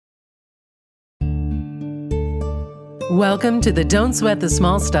Welcome to the Don't Sweat the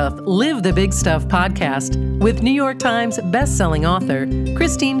Small Stuff, Live the Big Stuff podcast with New York Times bestselling author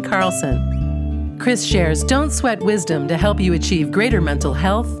Kristine Carlson. Chris shares don't sweat wisdom to help you achieve greater mental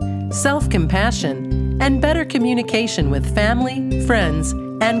health, self-compassion, and better communication with family, friends,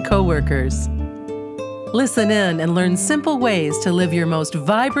 and coworkers. Listen in and learn simple ways to live your most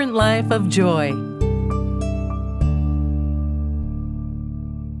vibrant life of joy.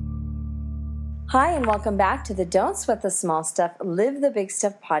 Hi, and welcome back to the Don't Sweat the Small Stuff, Live the Big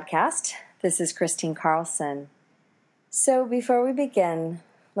Stuff podcast. This is Kristine Carlson. So before we begin,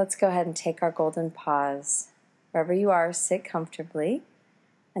 let's go ahead and take our golden pause. Wherever you are, sit comfortably.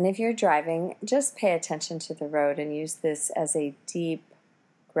 And if you're driving, just pay attention to the road and use this as a deep,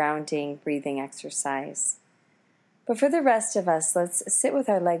 grounding, breathing exercise. But for the rest of us, let's sit with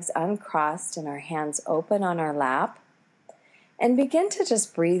our legs uncrossed and our hands open on our lap and begin to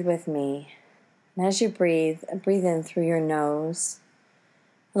just breathe with me. And as you breathe in through your nose.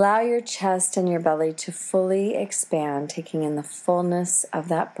 Allow your chest and your belly to fully expand, taking in the fullness of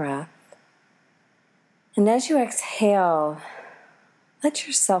that breath. And as you exhale, let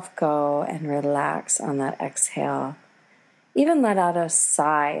yourself go and relax on that exhale. Even let out a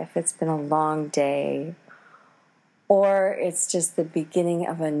sigh if it's been a long day, or it's just the beginning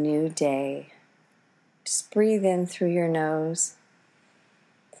of a new day. Just breathe in through your nose,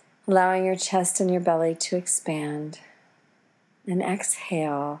 allowing your chest and your belly to expand, and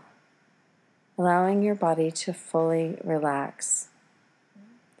exhale, allowing your body to fully relax.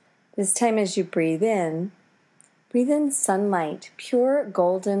 This time as you breathe in sunlight, pure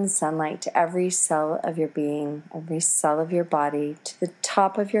golden sunlight to every cell of your being, every cell of your body, to the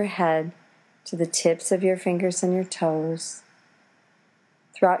top of your head, to the tips of your fingers and your toes,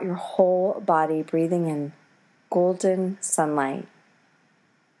 throughout your whole body, breathing in golden sunlight.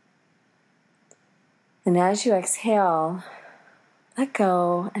 And as you exhale, let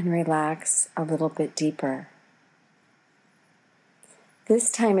go and relax a little bit deeper.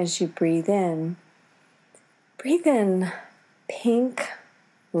 This time as you breathe in pink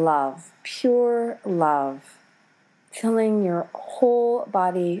love, pure love, filling your whole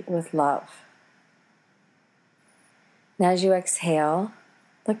body with love. And as you exhale,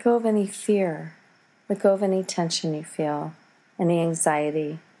 let go of any fear, let go of any tension you feel, any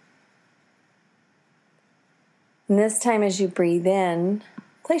anxiety. And this time as you breathe in,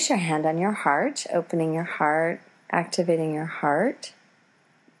 place your hand on your heart, opening your heart, activating your heart,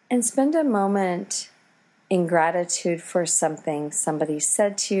 and spend a moment in gratitude for something somebody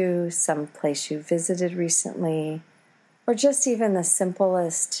said to you, some place you visited recently, or just even the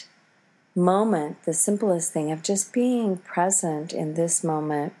simplest moment, the simplest thing of just being present in this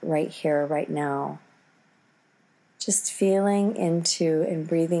moment right here, right now. Just feeling into and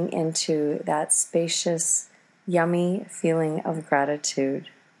breathing into that spacious, yummy feeling of gratitude.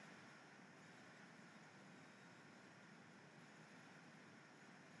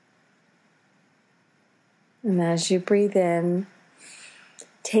 And as you breathe in,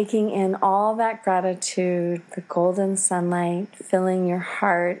 taking in all that gratitude, the golden sunlight, filling your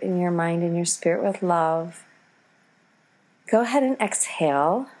heart and your mind and your spirit with love, go ahead and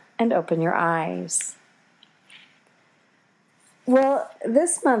exhale and open your eyes. Well,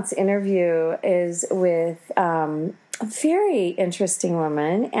 this month's interview is with a very interesting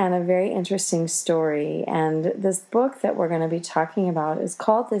woman and a very interesting story. And this book that we're going to be talking about is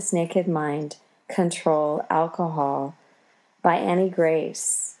called This Naked Mind, Control Alcohol by Annie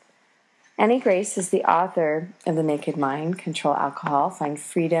Grace. Annie Grace is the author of The Naked Mind, Control Alcohol, Find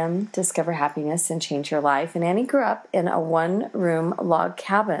Freedom, Discover Happiness, and Change Your Life. And Annie grew up in a one-room log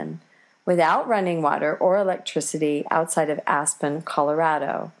cabin without running water or electricity outside of Aspen,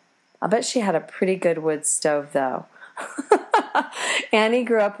 Colorado. I'll bet she had a pretty good wood stove, though. Annie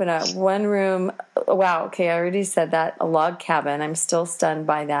grew up in a one-room, I already said that, a log cabin. I'm still stunned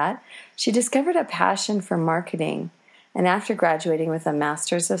by that. She discovered a passion for marketing, and after graduating with a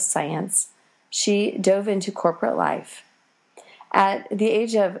Master's of Science, she dove into corporate life. At the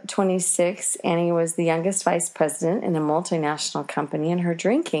age of 26, Annie was the youngest vice president in a multinational company, and her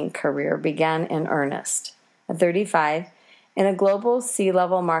drinking career began in earnest. At 35, in a global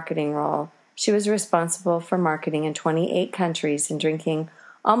C-level marketing role, she was responsible for marketing in 28 countries and drinking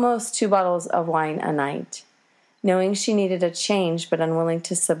almost 2 bottles of wine a night. Knowing she needed a change but unwilling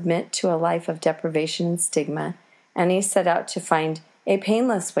to submit to a life of deprivation and stigma, Annie set out to find a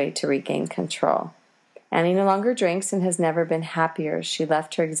painless way to regain control. Annie no longer drinks and has never been happier. She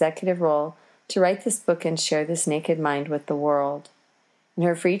left her executive role to write this book and share this naked mind with the world. In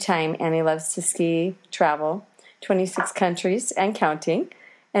her free time, Annie loves to ski, travel, 26 countries and counting,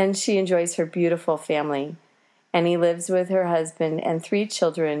 and she enjoys her beautiful family. Annie lives with her husband and 3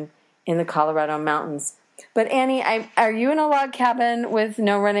 children in the Colorado mountains. But Annie, are you in a log cabin with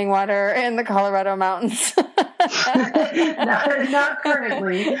no running water in the Colorado mountains? Not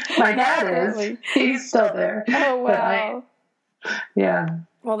currently. My dad is. He's still there. Oh, wow. Yeah.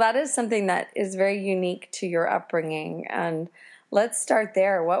 Well, that is something that is very unique to your upbringing. And let's start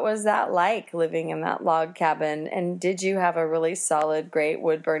there. What was that like, living in that log cabin? And did you have a really solid, great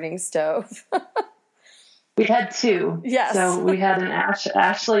wood-burning stove? We had 2. Yes. So we had an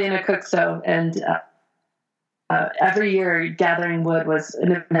Ashley and a cook stove. And every year, gathering wood was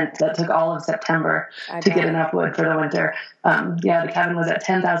an event that took all of September to get enough wood for the winter. The cabin was at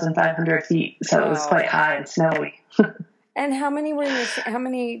 10,500 feet, so It was quite high and snowy. And how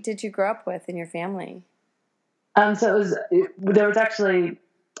many did you grow up with in your family? So there was actually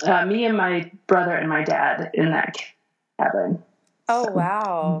me and my brother and my dad in that cabin. Oh,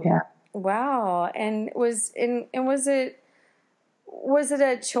 wow. Yeah. Wow. And was it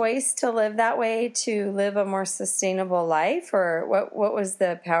a choice to live that way, to live a more sustainable life, or what was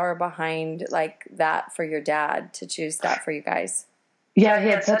the power behind like that for your dad to choose that for you guys? Yeah, he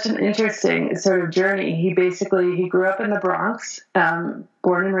had such an interesting sort of journey. He grew up in the Bronx,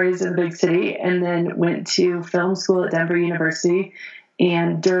 born and raised in a big city, and then went to film school at Denver University.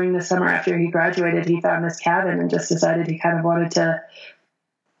 And during the summer after he graduated, he found this cabin and just decided he kind of wanted to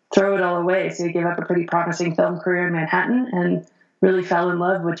throw it all away. So he gave up a pretty promising film career in Manhattan and really fell in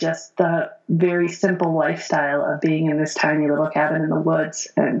love with just the very simple lifestyle of being in this tiny little cabin in the woods,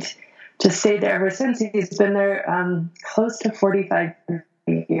 and just stayed there ever since. He's been there close to 45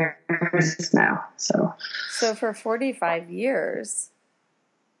 years now. So for 45 years.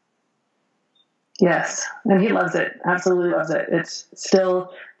 Yes, and he loves it. Absolutely loves it. It's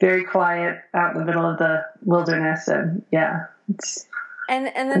still very quiet out in the middle of the wilderness, and yeah, it's. And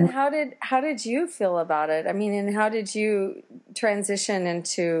then how did you feel about it? I mean, and how did you transition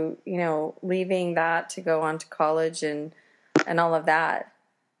into, leaving that to go on to college and all of that?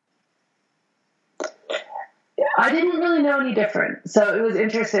 I didn't really know any different. So it was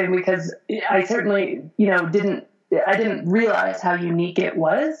interesting because I certainly, I didn't realize how unique it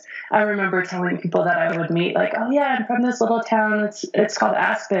was. I remember telling people that I would meet, like, oh yeah, I'm from this little town. It's called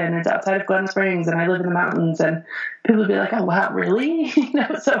Aspen. It's outside of Glen Springs, and I live in the mountains. And people would be like, oh wow, really?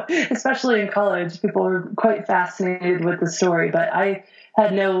 So especially in college, people were quite fascinated with the story, but I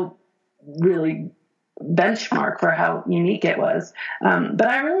had no really benchmark for how unique it was. But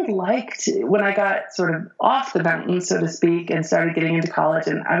I really liked when I got sort of off the mountain, so to speak, and started getting into college,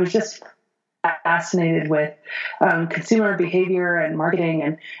 and I was just fascinated with consumer behavior and marketing,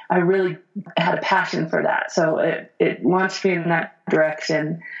 and I really had a passion for that. So it launched me in that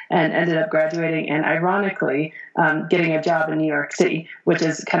direction and ended up graduating and ironically getting a job in New York City, which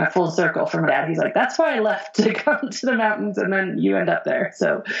is kind of full circle for my dad. He's like, that's why I left to come to the mountains, and then you end up there.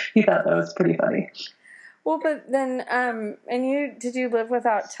 So he thought that was pretty funny. Well, but then, did you live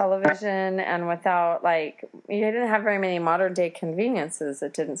without television and without, you didn't have very many modern day conveniences,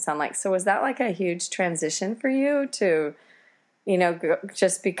 it didn't sound like. So was that like a huge transition for you to,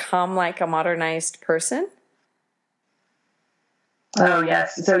 just become like a modernized person? Oh,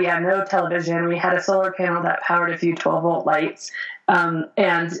 yes. So, yeah, no television. We had a solar panel that powered a few 12-volt lights.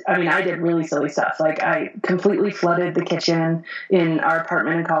 And, I mean, I did really silly stuff. Like, I completely flooded the kitchen in our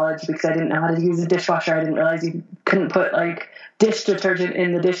apartment in college because I didn't know how to use a dishwasher. I didn't realize you couldn't put, dish detergent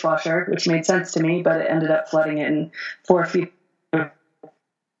in the dishwasher, which made sense to me, but it ended up flooding it in 4 feet of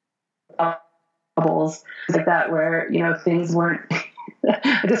bubbles like that where, things weren't...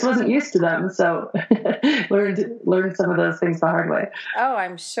 I just wasn't used to them, so learned some of those things the hard way. Oh,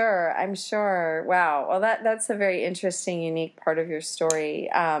 I'm sure. Wow. Well, that's a very interesting, unique part of your story.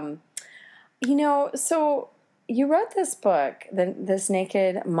 So you wrote this book, This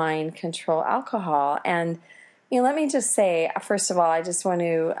Naked Mind Control Alcohol, and let me just say, first of all, I just want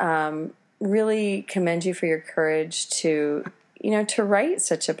to really commend you for your courage to write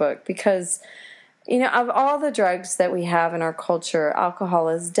such a book because. Of all the drugs that we have in our culture, alcohol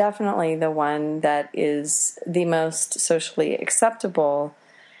is definitely the one that is the most socially acceptable.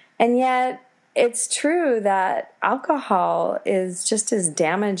 And yet, it's true that alcohol is just as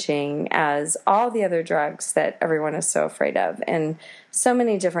damaging as all the other drugs that everyone is so afraid of in so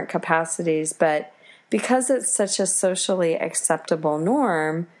many different capacities. But because it's such a socially acceptable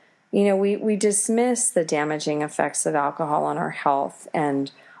norm, we dismiss the damaging effects of alcohol on our health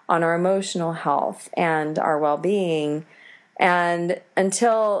and on our emotional health and our well-being. And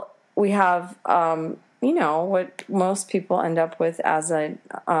until we have, what most people end up with as a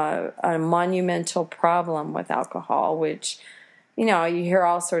monumental problem with alcohol, which you know, you hear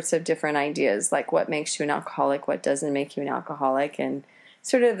all sorts of different ideas, like what makes you an alcoholic, what doesn't make you an alcoholic, and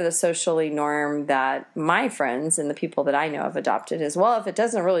sort of the socially norm that my friends and the people that I know have adopted is, well, if it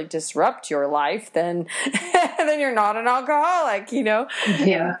doesn't really disrupt your life, then then you're not an alcoholic, you know?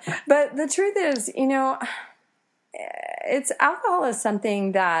 Yeah. But the truth is, you know, alcohol is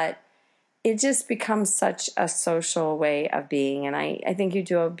something that it just becomes such a social way of being. And I think you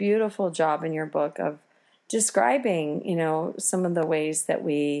do a beautiful job in your book of describing, you know, some of the ways that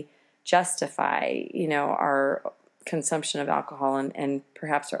we justify, you know, our consumption of alcohol and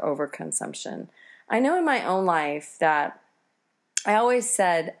perhaps our overconsumption. I know in my own life that I always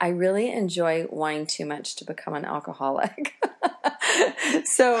said I really enjoy wine too much to become an alcoholic.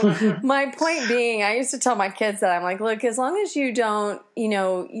 So my point being, I used to tell my kids that I'm like, look, as long as you don't, you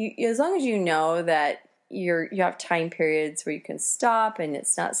know, as long as you know that you have time periods where you can stop and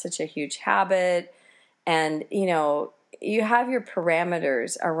it's not such a huge habit, and you know, you have your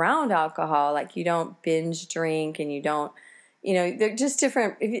parameters around alcohol, like you don't binge drink and you don't, you know, they're just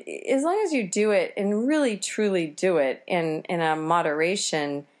different. As long as you do it and really truly do it in a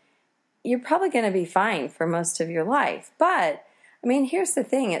moderation, you're probably going to be fine for most of your life. But I mean, here's the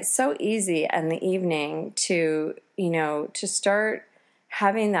thing. It's so easy in the evening to, you know, to start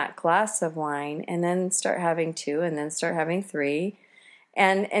having that glass of wine and then start having two and then start having three.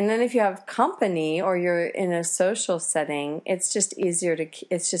 And then if you have company or you're in a social setting, it's just easy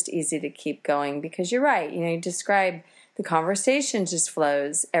to keep going, because you're right. You know, you describe the conversation just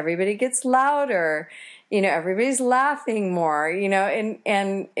flows. Everybody gets louder. You know, everybody's laughing more, you know,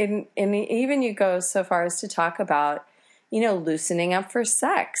 and even you go so far as to talk about, you know, loosening up for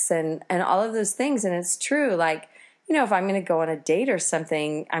sex and all of those things. And it's true. Like, you know, if I'm going to go on a date or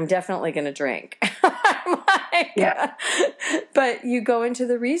something, I'm definitely going to drink. Yeah. But you go into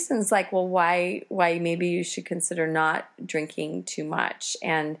the reasons like, well, why maybe you should consider not drinking too much,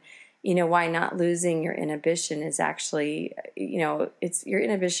 and you know, why not losing your inhibition is actually, you know, it's your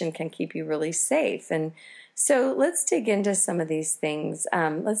inhibition can keep you really safe. And so let's dig into some of these things.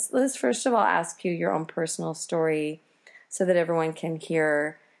 Let's first of all ask you your own personal story so that everyone can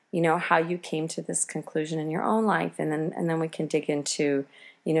hear, you know, how you came to this conclusion in your own life, and then we can dig into,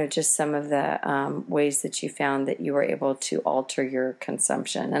 you know, just some of the ways that you found that you were able to alter your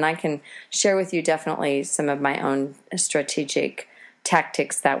consumption. And I can share with you definitely some of my own strategic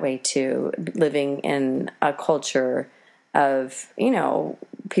tactics that way too, living in a culture of, you know,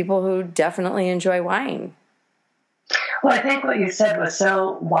 people who definitely enjoy wine. Well, I think what you said was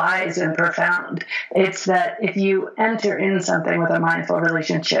so wise and profound. It's that if you enter in something with a mindful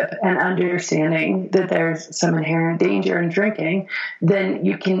relationship and understanding that there's some inherent danger in drinking, then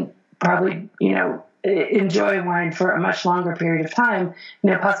you can probably, you know, enjoy wine for a much longer period of time, you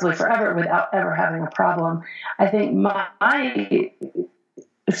know, possibly forever without ever having a problem. I think my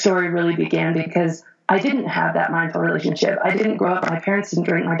story really began because I didn't have that mindful relationship. I didn't grow up. My parents didn't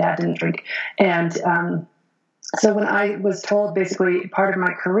drink. My dad didn't drink. And, so when I was told basically part of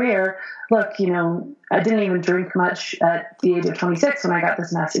my career, look, you know, I didn't even drink much at the age of 26 when I got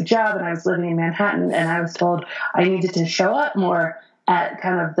this massive job and I was living in Manhattan, and I was told I needed to show up more at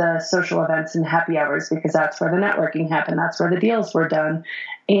kind of the social events and happy hours because that's where the networking happened. That's where the deals were done.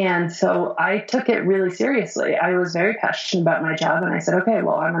 And so I took it really seriously. I was very passionate about my job, and I said, okay,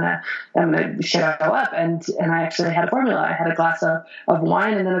 well, I'm gonna show up. And I actually had a formula. I had a glass of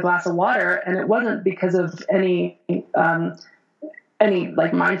wine and then a glass of water, and it wasn't because of any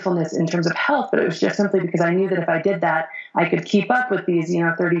like mindfulness in terms of health, but it was just simply because I knew that if I did that, I could keep up with these, you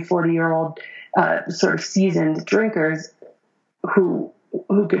know, 30, 40-year-old sort of seasoned drinkers who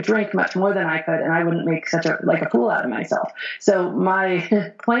could drink much more than I could, and I wouldn't make such a fool out of myself. So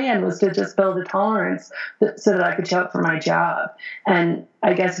my plan was to just build a tolerance so that I could show up for my job. And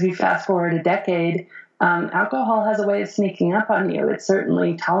I guess if you fast forward a decade, alcohol has a way of sneaking up on you. It's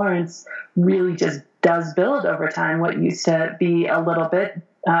certainly tolerance really just does build over time. What used to be a little bit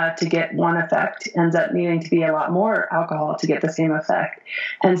to get one effect ends up needing to be a lot more alcohol to get the same effect.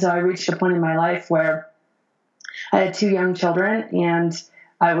 And so I reached a point in my life where I had 2 young children, and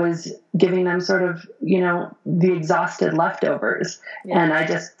I was giving them sort of, you know, the exhausted leftovers. Yeah. And I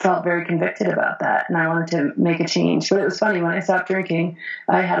just felt very convicted about that. And I wanted to make a change. But it was funny, when I stopped drinking,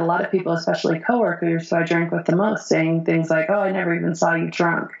 I had a lot of people, especially coworkers who I drank with the most, saying things like, oh, I never even saw you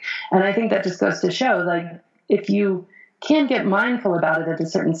drunk. And I think that just goes to show, like, if you can get mindful about it at a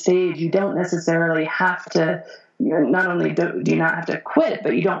certain stage, you don't necessarily have to, not only do you not have to quit,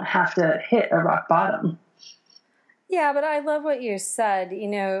 but you don't have to hit a rock bottom. Yeah, but I love what you said, you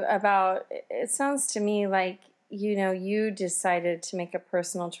know, about, it sounds to me like, you know, you decided to make a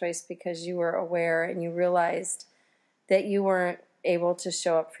personal choice because you were aware and you realized that you weren't able to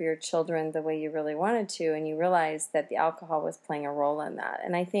show up for your children the way you really wanted to, and you realized that the alcohol was playing a role in that.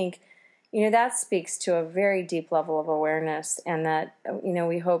 And I think, that speaks to a very deep level of awareness, and that,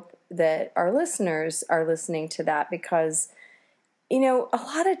 we hope that our listeners are listening to that, because, a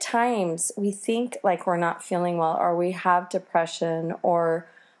lot of times we think like we're not feeling well, or we have depression, or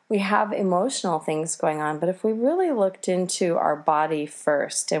we have emotional things going on. But if we really looked into our body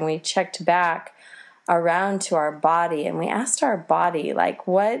first, and we checked back around to our body, and we asked our body, like,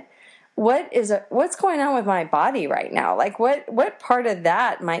 what's going on with my body right now? Like, what part of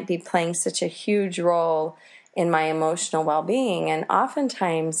that might be playing such a huge role in my emotional well-being? And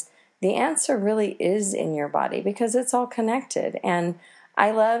oftentimes the answer really is in your body, because it's all connected. And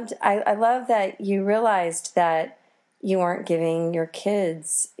I love that you realized that you weren't giving your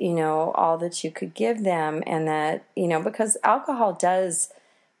kids, all that you could give them, and that, because alcohol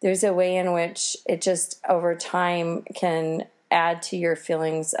there's a way in which it just over time can add to your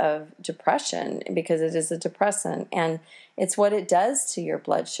feelings of depression, because it is a depressant, and it's what it does to your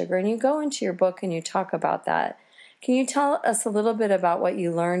blood sugar. And you go into your book and you talk about that. Can you tell us a little bit about what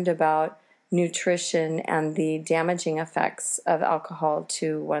you learned about nutrition and the damaging effects of alcohol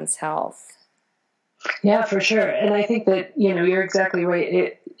to one's health? Yeah, for sure. And I think that, you're exactly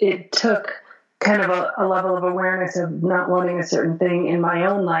right. It took kind of a level of awareness of not wanting a certain thing in my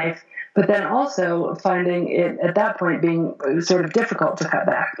own life, but then also finding it at that point being sort of difficult to cut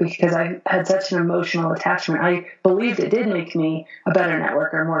back, because I had such an emotional attachment. I believed it did make me a better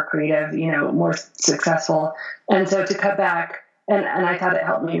networker, more creative, more successful. And so to cut back, and I thought it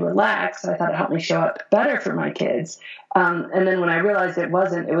helped me relax. I thought it helped me show up better for my kids. And then when I realized it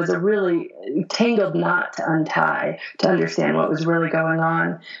wasn't, it was a really tangled knot to untie, to understand what was really going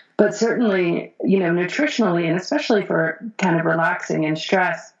on. But certainly, nutritionally, and especially for kind of relaxing and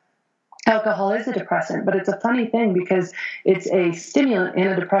stress, alcohol is a depressant, but it's a funny thing because it's a stimulant and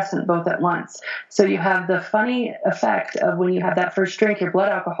a depressant both at once. So you have the funny effect of when you have that first drink, your blood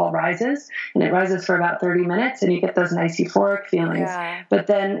alcohol rises, and it rises for about 30 minutes, and you get those nice euphoric feelings. Yeah. But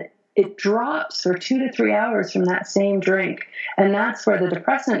then it drops for 2 to 3 hours from that same drink. And that's where the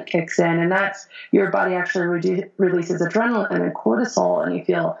depressant kicks in. And that's your body actually releases adrenaline and cortisol, and you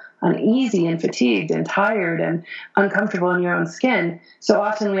feel uneasy and fatigued and tired and uncomfortable in your own skin. So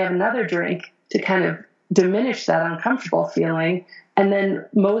often we have another drink to kind of diminish that uncomfortable feeling. And then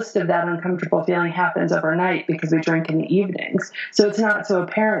most of that uncomfortable feeling happens overnight because we drink in the evenings. So it's not so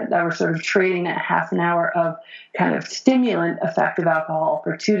apparent that we're sort of trading that half an hour of kind of stimulant effect of alcohol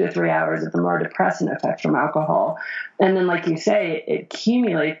for 2 to 3 hours of the more depressant effect from alcohol. And then, like you say, it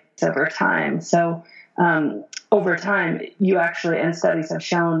accumulates over time. So over time, you actually, and studies have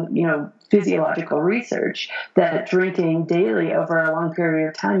shown, physiological research that drinking daily over a long period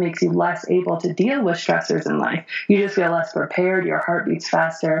of time makes you less able to deal with stressors in life. You just feel less prepared. Your heart beats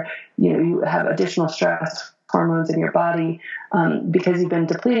faster. You have additional stress hormones in your body because you've been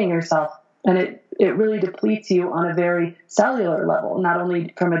depleting yourself. And it really depletes you on a very cellular level, not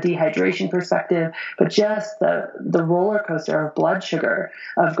only from a dehydration perspective, but just the roller coaster of blood sugar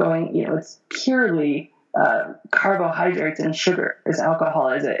of going, it's purely carbohydrates and sugar as alcohol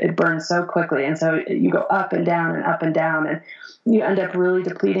is. It burns so quickly. And so you go up and down and up and down, and you end up really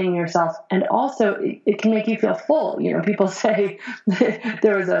depleting yourself. And also it can make you feel full. People say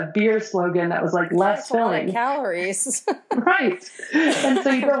there was a beer slogan that was like less filling. Calories. Right. And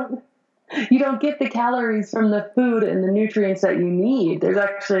so you don't get the calories from the food and the nutrients that you need. There's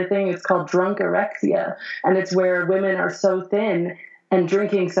actually a thing, it's called drunkorexia. And it's where women are so thin and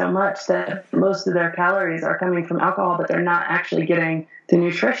drinking so much that most of their calories are coming from alcohol, but they're not actually getting the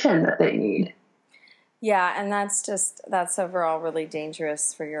nutrition that they need. Yeah, and that's overall really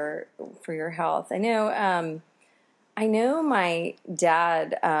dangerous for your health. I know my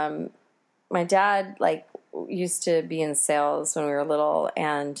dad like used to be in sales when we were little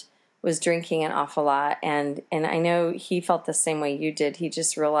and was drinking an awful lot, and I know he felt the same way you did. He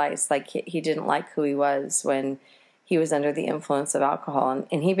just realized like he didn't like who he was when he was under the influence of alcohol,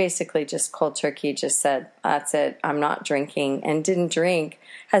 and he basically just cold turkey just said, that's it, I'm not drinking, and didn't drink,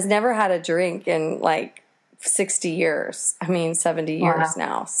 has never had a drink in like 60 years. 70 years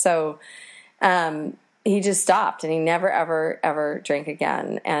now. So he just stopped, and he never, ever drank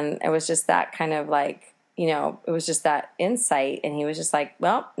again. And it was just that kind of like, it was just that insight. And he was just like,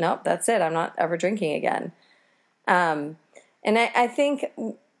 well, nope, that's it. I'm not ever drinking again. And I think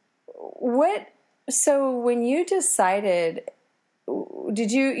so when you decided, do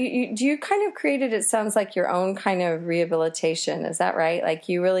you kind of created, it sounds like, your own kind of rehabilitation? Is that right? Like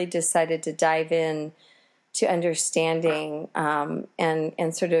you really decided to dive in to understanding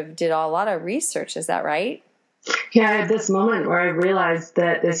and sort of did a lot of research. Is that right? Yeah, I had this moment where I realized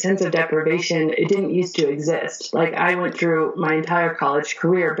that the sense of deprivation, it didn't used to exist. Like, I went through my entire college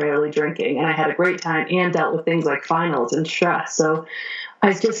career barely drinking, and I had a great time and dealt with things like finals and stress. So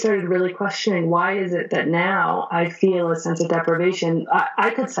I just started really questioning, why is it that now I feel a sense of deprivation?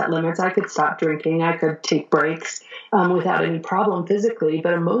 I could set limits. I could stop drinking. I could take breaks without any problem physically,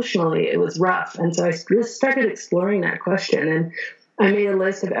 but emotionally it was rough. And so I just started exploring that question. And I made a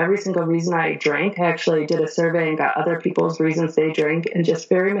list of every single reason I drank. I actually did a survey and got other people's reasons they drink, and just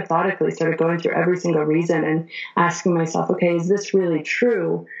very methodically started going through every single reason and asking myself, okay, is this really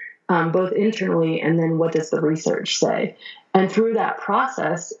true? Both internally, and then what does the research say? And through that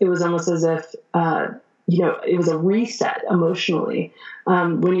process, it was almost as if, it was a reset emotionally.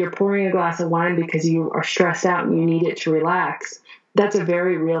 When you're pouring a glass of wine because you are stressed out and you need it to relax, that's a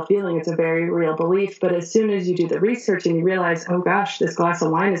very real feeling. It's a very real belief. But as soon as you do the research and you realize, oh gosh, this glass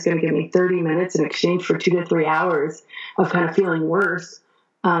of wine is going to give me 30 minutes in exchange for 2 to 3 hours of kind of feeling worse,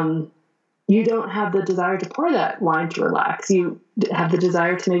 you don't have the desire to pour that wine to relax. You have the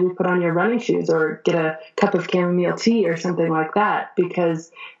desire to maybe put on your running shoes or get a cup of chamomile tea or something like that,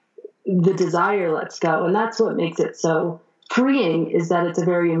 because the desire lets go. And that's what makes it so freeing, is that it's a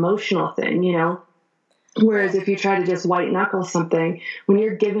very emotional thing, Whereas if you try to just white knuckle something, when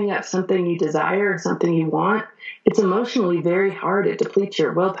you're giving up something you desire or something you want, it's emotionally very hard. It depletes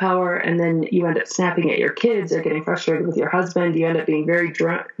your willpower, and then you end up snapping at your kids or getting frustrated with your husband. You end up being very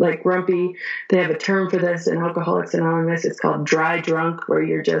drunk, like grumpy. They have a term for this in Alcoholics Anonymous. It's called dry drunk, where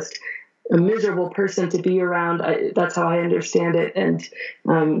you're just a miserable person to be around. That's how I understand it.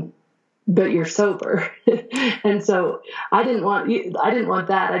 And but you're sober. And so I didn't want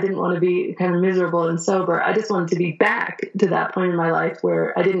that. I didn't want to be kind of miserable and sober. I just wanted to be back to that point in my life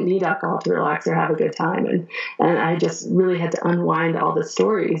where I didn't need alcohol to relax or have a good time. And I just really had to unwind all the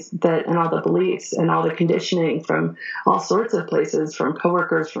stories and all the beliefs and all the conditioning from all sorts of places, from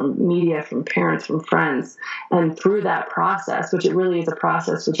coworkers, from media, from parents, from friends. And through that process, which it really is a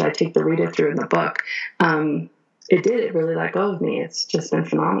process, which I take the reader through in the book, it really let go of me. It's just been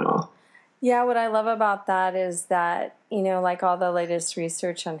phenomenal. Yeah, what I love about that is that, like all the latest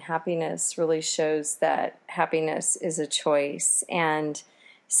research on happiness really shows that happiness is a choice, and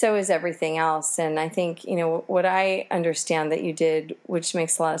so is everything else. And I think, what I understand that you did, which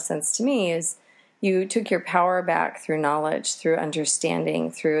makes a lot of sense to me, is you took your power back through knowledge, through understanding,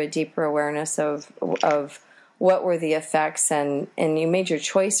 through a deeper awareness of what were the effects, and you made your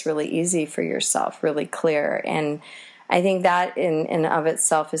choice really easy for yourself, really clear. And I think that in and of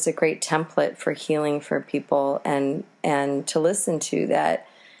itself is a great template for healing for people, and to listen to that,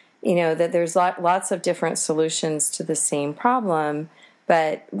 that there's lots of different solutions to the same problem.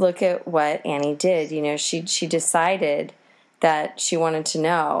 But look at what Annie did. She decided that she wanted to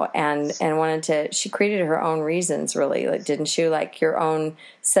know, and she created her own reasons, really. Like, didn't she? Like, your own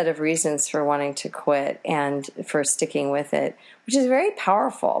set of reasons for wanting to quit and for sticking with it, which is very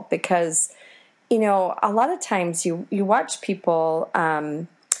powerful, because a lot of times you watch people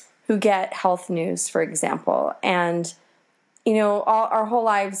who get health news, for example, and, all our whole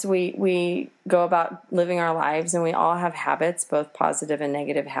lives we go about living our lives, and we all have habits, both positive and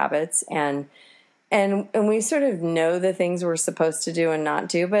negative habits, and we sort of know the things we're supposed to do and not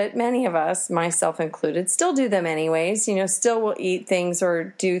do, but many of us, myself included, still do them anyways. Still will eat things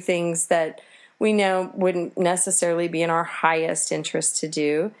or do things that we know wouldn't necessarily be in our highest interest to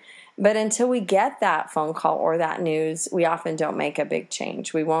do. But until we get that phone call or that news, we often don't make a big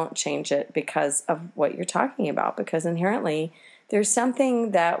change. We won't change it because of what you're talking about, because inherently there's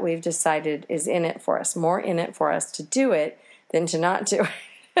something that we've decided is in it for us, more in it for us to do it than to not do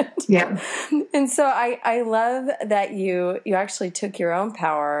it. Yeah. And so I love that you actually took your own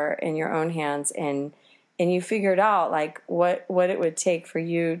power in your own hands, and you figured out like what it would take for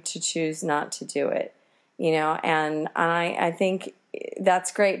you to choose not to do it, and I think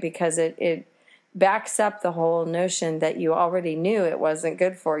that's great, because it backs up the whole notion that you already knew it wasn't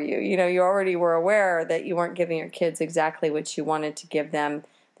good for you. You already were aware that you weren't giving your kids exactly what you wanted to give them,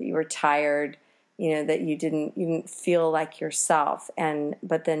 that you were tired, that you didn't feel like yourself.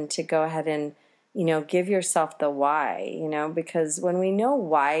 But then to go ahead and, give yourself the why, because when we know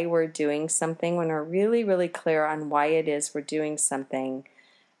why we're doing something, when we're really, really clear on why it is we're doing something,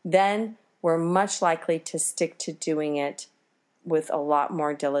 then we're much likely to stick to doing it with a lot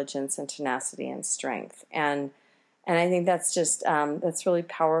more diligence and tenacity and strength. And I think that's just, that's really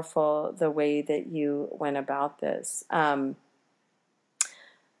powerful, the way that you went about this.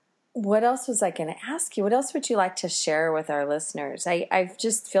 What else was I going to ask you? What else would you like to share with our listeners? I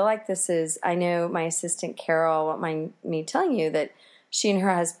just feel like this is, I know my assistant Carol won't mind me telling you that she and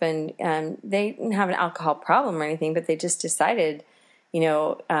her husband, they didn't have an alcohol problem or anything, but they just decided,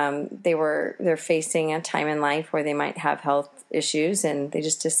 they're facing a time in life where they might have health issues, and they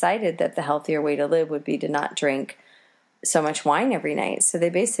just decided that the healthier way to live would be to not drink so much wine every night. So they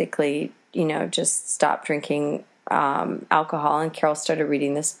basically, just stopped drinking alcohol. And Carol started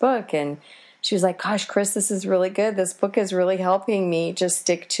reading this book, and she was like, gosh, Chris, this is really good. This book is really helping me just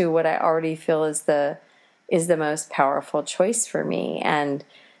stick to what I already feel is the most powerful choice for me. And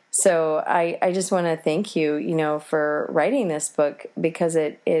so I just want to thank you, for writing this book, because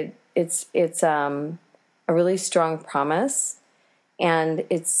it's a really strong promise, and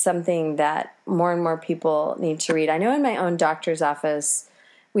it's something that more and more people need to read. I know in my own doctor's office,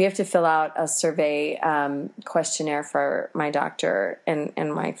 we have to fill out a survey questionnaire for my doctor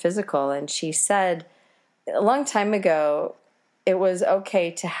and my physical, and she said a long time ago it was okay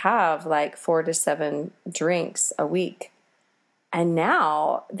to have like 4 to 7 drinks a week. And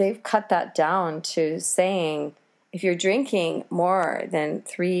now they've cut that down to saying if you're drinking more than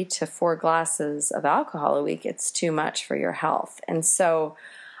 3 to 4 glasses of alcohol a week, it's too much for your health. And so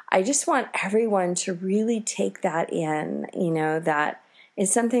I just want everyone to really take that in, that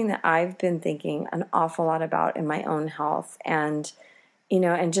is something that I've been thinking an awful lot about in my own health. And,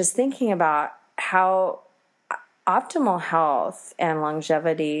 and just thinking about how optimal health and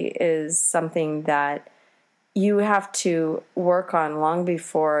longevity is something that you have to work on long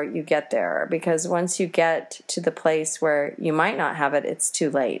before you get there, because once you get to the place where you might not have it, it's too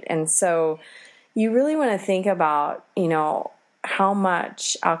late. And so you really want to think about, how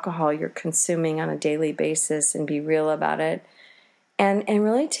much alcohol you're consuming on a daily basis and be real about it, and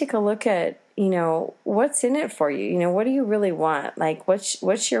really take a look at, what's in it for you. What do you really want? Like,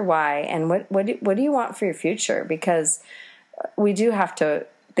 what's your why, and what do you want for your future? Because we do have to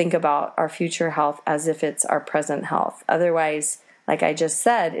think about our future health as if it's our present health. Otherwise, like I just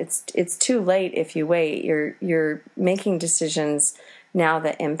said, it's too late if you wait. You're making decisions now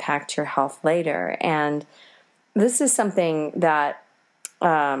that impact your health later. And this is something that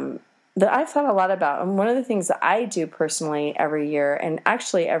that I've thought a lot about. And one of the things that I do personally every year, and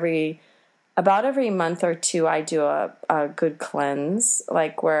actually every month or two, I do a good cleanse,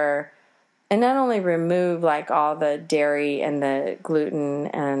 like where I not only remove like all the dairy and the gluten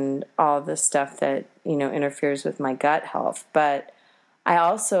and all the stuff that, interferes with my gut health, but I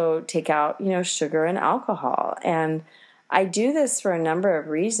also take out, sugar and alcohol. And I do this for a number of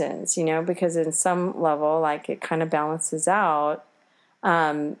reasons, because in some level, like it kind of balances out,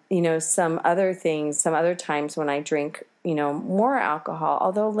 some other times when I drink, more alcohol,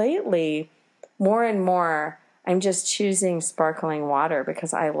 although lately more and more I'm just choosing sparkling water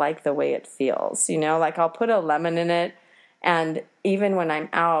because I like the way it feels, like I'll put a lemon in it. And even when I'm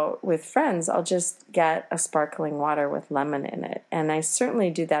out with friends, I'll just get a sparkling water with lemon in it. And I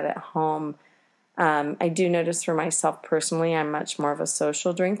certainly do that at home. I do notice for myself personally, I'm much more of a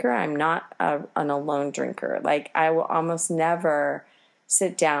social drinker. I'm not an alone drinker. Like I will almost never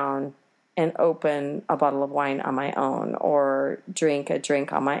sit down and open a bottle of wine on my own or drink a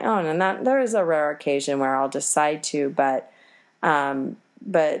drink on my own. And that there is a rare occasion where I'll decide to, but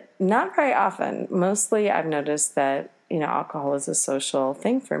not very often. Mostly I've noticed that, alcohol is a social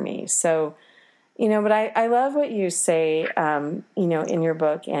thing for me. So, but I love what you say, in your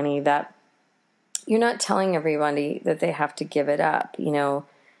book, Annie, that you're not telling everybody that they have to give it up.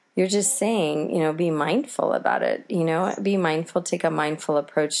 You're just saying, be mindful about it, be mindful, take a mindful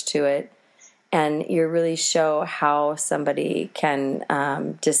approach to it. And you really show how somebody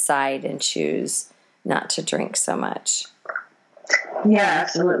can decide and choose not to drink so much. Yeah,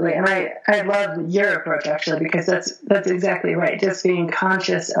 absolutely. And I love your approach, actually, because that's exactly right. Just being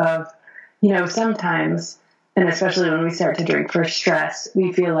conscious of, sometimes, and especially when we start to drink for stress,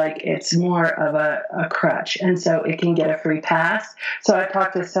 we feel like it's more of a crutch. And so it can get a free pass. So I've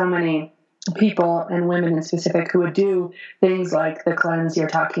talked to so many people, and women in specific, who would do things like the cleanse you're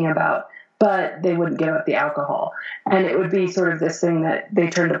talking about, but they wouldn't give up the alcohol. And it would be sort of this thing that they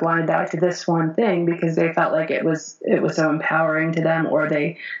turned a blind eye to this one thing because they felt like it was so empowering to them, or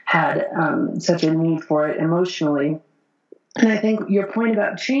they had such a need for it emotionally. And I think your point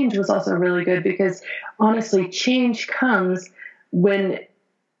about change was also really good, because honestly, change comes when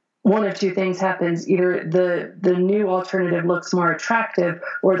one of two things happens. Either the new alternative looks more attractive,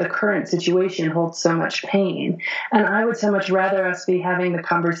 or the current situation holds so much pain. And I would so much rather us be having the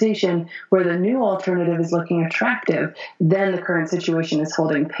conversation where the new alternative is looking attractive than the current situation is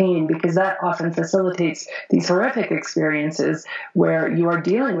holding pain, because that often facilitates these horrific experiences where you are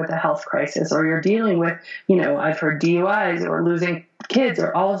dealing with a health crisis, or you're dealing with, I've heard DUIs or losing kids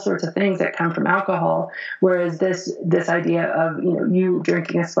or all sorts of things that come from alcohol. Whereas this idea of, you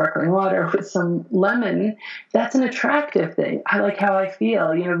drinking a sparkling water with some lemon, that's an attractive thing. I like how I feel,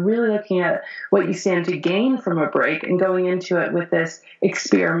 really looking at what you stand to gain from a break and going into it with this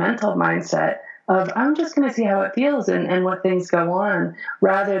experimental mindset of, I'm just going to see how it feels and what things go on,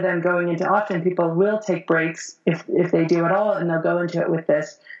 rather than going into, often people will take breaks if they do at all, and they'll go into it with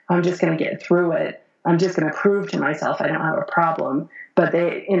this, I'm just going to get through it. I'm just going to prove to myself I don't have a problem. But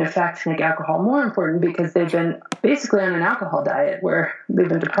they, in effect, make alcohol more important because they've been basically on an alcohol diet where they've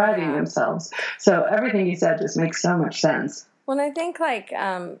been depriving themselves. So everything you said just makes so much sense. Well, I think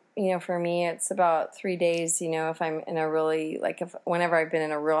for me, it's about 3 days, if I'm in a really, whenever I've been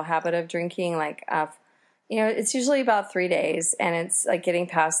in a real habit of drinking, it's usually about 3 days, and it's like getting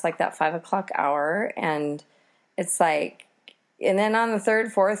past that 5 o'clock hour. And it's and then on the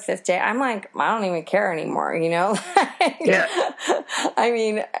third, fourth, fifth day, I'm like, I don't even care anymore, Yeah. I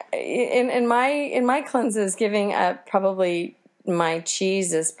mean, in my cleanses, giving up probably my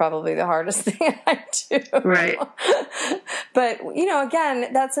cheese is probably the hardest thing I do. Right. But,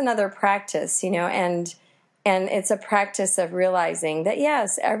 again, that's another practice, and it's a practice of realizing that,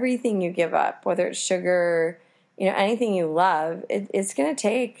 yes, everything you give up, whether it's sugar, anything you love, it's going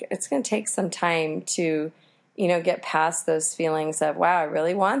to take some time to, get past those feelings of, wow, I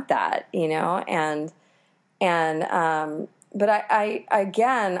really want that, but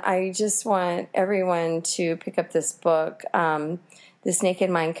I just want everyone to pick up this book, This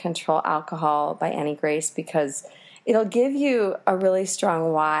Naked Mind Control Alcohol by Annie Grace, because it'll give you a really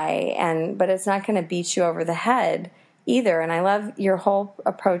strong why, but it's not going to beat you over the head either. And I love your whole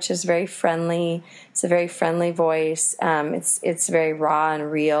approach is very friendly. It's a very friendly voice. It's very raw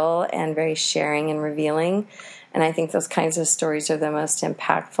and real and very sharing and revealing. And I think those kinds of stories are the most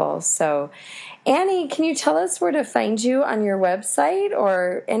impactful. So, Annie, can you tell us where to find you on your website,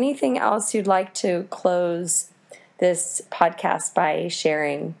 or anything else you'd like to close this podcast by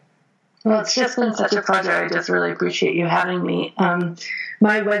sharing? Well, it's just been such a pleasure. I just really appreciate you having me.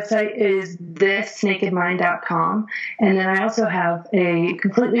 My website is thisnakedmind.com. And then I also have a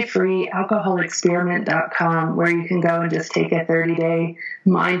completely free alcoholexperiment.com where you can go and just take a 30-day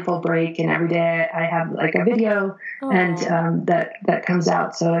mindful break. And every day I have a video and that comes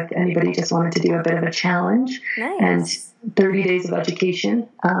out. So if anybody just wanted to do a bit of a challenge and 30 days of education,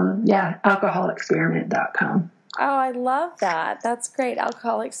 alcoholexperiment.com. Oh, I love that. That's great.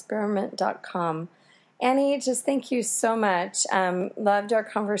 Alcoholexperiment.com. Annie, just thank you so much. Loved our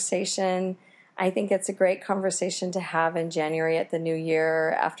conversation. I think it's a great conversation to have in January at the new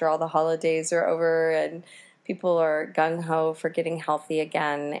year after all the holidays are over and people are gung-ho for getting healthy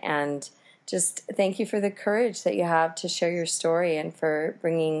again. And just thank you for the courage that you have to share your story and for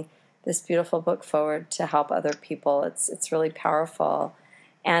bringing this beautiful book forward to help other people. It's really powerful.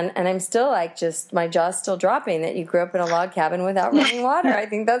 And I'm still my jaw's still dropping that you grew up in a log cabin without running water. I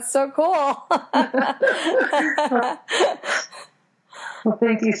think that's so cool. Well,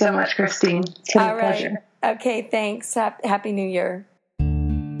 thank you so much, Christine. It's been a pleasure. Okay, thanks. Happy New Year.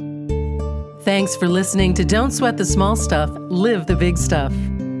 Thanks for listening to Don't Sweat the Small Stuff, Live the Big Stuff.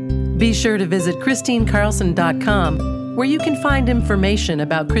 Be sure to visit ChristineCarlson.com, where you can find information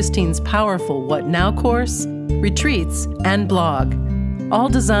about Christine's powerful What Now course, retreats, and blog, all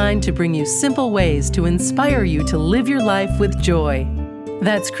designed to bring you simple ways to inspire you to live your life with joy.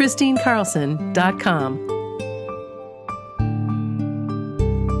 That's ChristineCarlson.com.